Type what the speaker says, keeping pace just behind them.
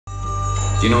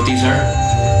Do you know what these are?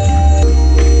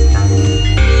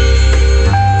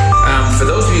 For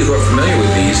those of you who are familiar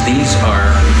with these are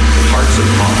hearts of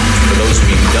palms. For those of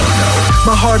you who don't know,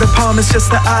 my heart of palm is just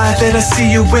the eye that I see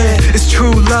you with. It's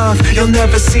true love, you'll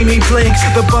never see me blink.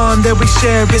 The bond that we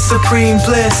share is supreme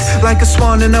bliss. Like a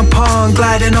swan in a pond,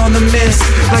 gliding on the mist.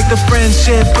 Like the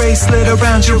friendship bracelet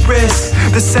around your wrist.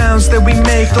 The sounds that we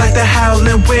make, like the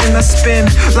howling wind. I spin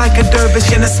like a dervish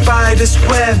in a spider's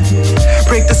web.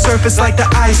 Break the surface like the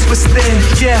ice was thin.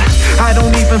 Yeah, I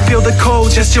don't even feel the cold,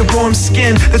 just your warm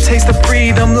skin. The taste of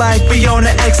freedom like we on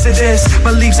an exodus.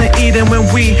 My leaves in Eden when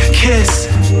we kiss.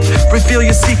 Reveal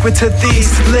your secret to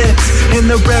these lips. In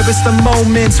the rarest of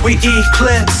moments we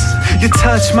eclipse. You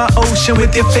touch my ocean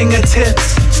with your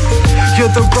fingertips.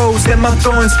 You're the rose that my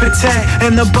thorns protect,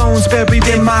 and the bones buried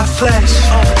in my flesh.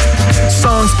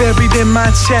 Songs buried in my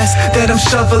chest that I'm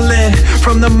shoveling.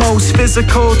 From the most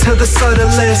physical to the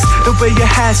subtlest. The way your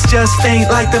hats just ain't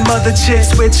like the mother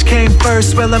chicks. Which came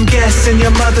first? Well, I'm guessing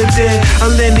your mother did. A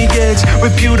lineage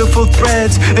with beautiful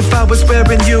threads. If I was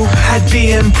wearing you, I'd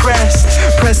be impressed.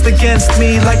 Pressed against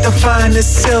me like the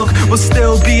finest silk. Will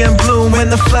still be in bloom when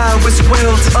the flowers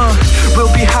wilt.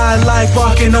 We'll be high like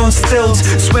walking on stilts.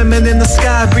 Swimming in the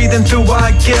sky, breathing through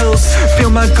our gills. Feel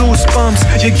my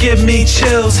goosebumps, you give me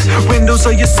chills. Windows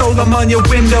of your soul, I'm on your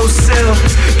windowsill.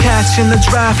 Catching the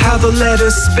drive, how the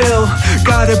letters spill.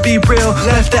 Gotta be real,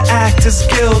 left the actors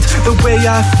guild. The way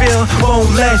I feel,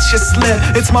 won't let you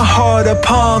slip. It's my heart of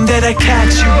palm that I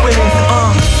catch you with.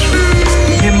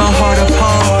 In my heart of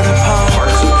palm.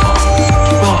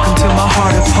 Welcome to my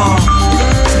heart of palm.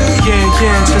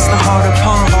 Yeah, just the heart of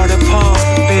palm.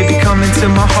 Baby, come into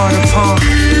my heart of palm.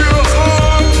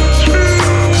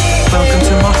 Welcome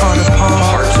to my heart of palm.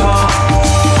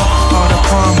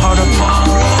 Heart of palm.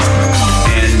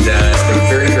 And they're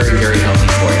very, very, very healthy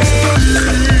for you.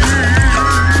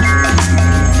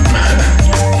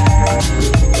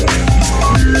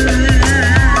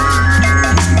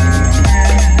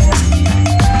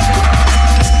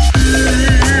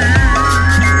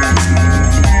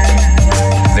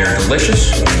 They're delicious.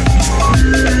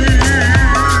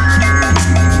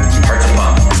 Hearts of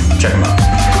palm. Check them out.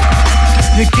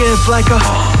 You give like a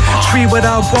tree what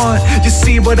I want. You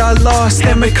see what I lost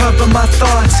and recover my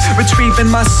thoughts.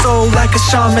 Retrieving my soul like a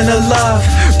shaman of love.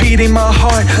 Beating my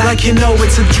heart like you know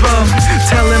it's a drum.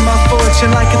 Telling my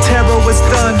fortune like a tarot was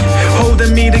done.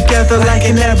 Holding me together like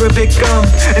an Arabic gum.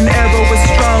 An arrow was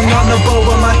strung on the bow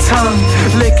of my tongue.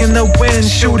 Licking the wind,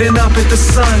 shooting up at the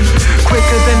sun.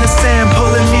 Quicker than the sand,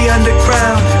 pulling me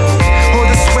underground. Or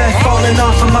the sweat falling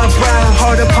off of my brow.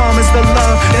 Heart of palm is the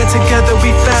love that together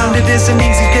we found. It isn't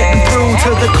easy getting through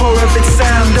to the core of its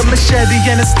sound. A machete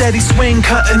and a steady swing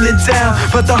cutting it down.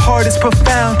 But the heart is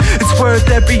profound. It's worth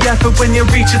every effort when you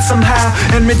reach it somehow.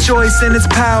 And rejoice in its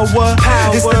power.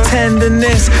 It's the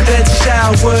tenderness that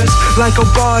showers. Like a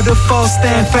waterfall,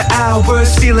 stand for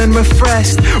hours. Feeling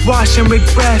refreshed, washing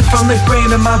regret from the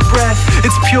grain of my breath.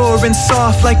 It's pure and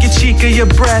soft like your cheek or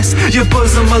your breast. Your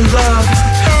bosom of love.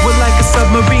 We're like a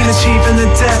submarine achieving the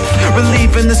depth.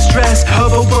 Relieving the stress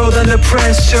of a world under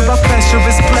pressure. Our pressure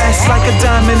is blessed like a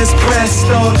diamond is pressed.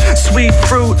 Oh, sweet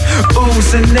fruit,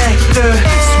 ooze and nectar.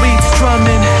 Sweet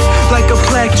strumming like a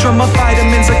plectrum. Of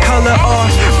vitamins, a color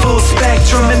art, full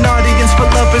spectrum. An audience for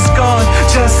lovers gone,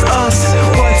 just us.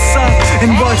 What's up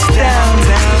and what's down?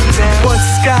 What's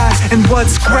sky and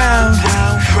what's ground?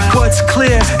 What's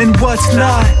clear and what's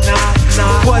not?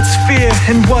 What's fear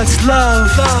and what's love?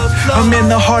 I'm in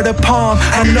the heart of palm,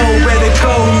 I know where to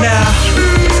go now.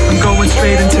 I'm going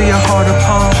straight into your heart of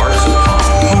palm.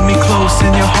 Hold me close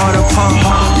in your heart of palm.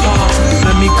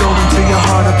 Let me go into your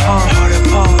heart of palm.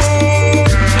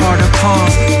 Heart of palm.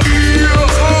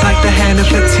 Like the hand of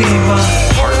Fatima.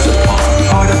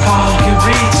 Heart of palm can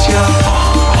reach ya.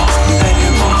 Let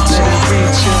it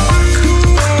reach ya.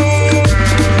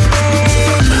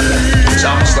 It's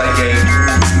almost like a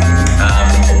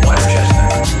water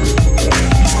chestnut.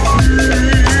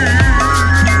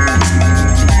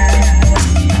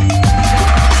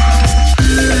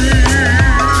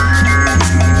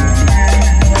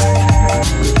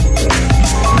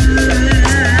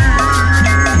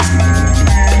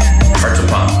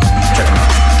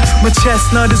 My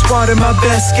chestnut is water, my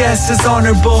best guess is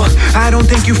honorable. I don't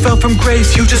think you fell from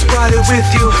grace, you just brought it with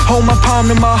you. Hold my palm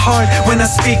to my heart when I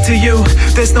speak to you.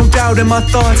 There's no doubt in my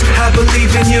thoughts, I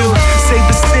believe in you. Save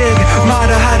the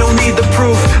stigmata, I don't need the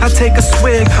proof. I take a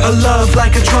swig of love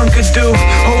like a drunkard do.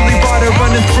 Holy water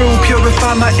running through,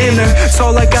 purify my inner. It's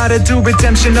all I gotta do,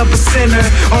 redemption of a sinner.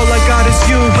 All I got is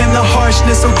you in the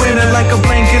harshness of winter. Like a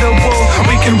blanket of wool,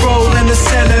 we can roll in the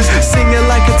center. Singing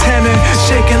like a tenor,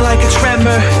 shaking like a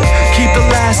tremor. Keep the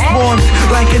last warmth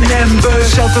like like an ember,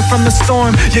 shelter from the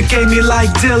storm you gave me like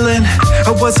Dylan.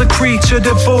 I was a creature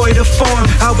devoid of form,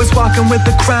 I was walking with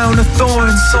a crown of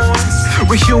thorns.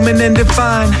 We're human and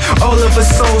divine, all of us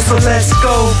souls, so let's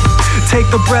go. Take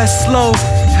the breath slow.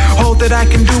 All that I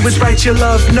can do is write your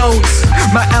love notes.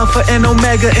 My alpha and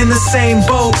omega in the same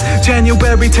boat.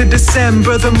 January to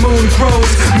December, the moon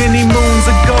grows. Many moons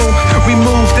ago, we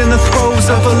moved in the throes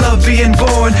of a love being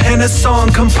born, and a song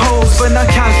composed but not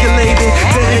calculated,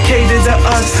 dedicated to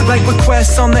us, like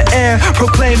requests on the air,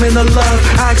 proclaiming the love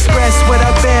I express what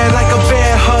I bear, like a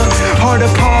bear hug. Heart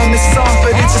of palm is soft,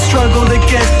 but it's a struggle to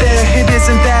get there. It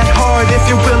isn't that hard if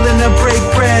you're willing to break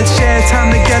bread, share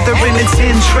time together in its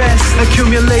interest,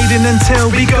 accumulating until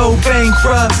we go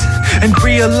bankrupt, and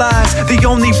realize the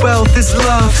only wealth is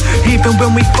love. Even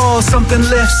when we fall, something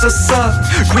lifts us up,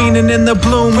 greening in the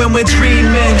bloom when we're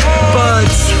dreaming.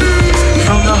 Buds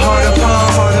from the heart of palm.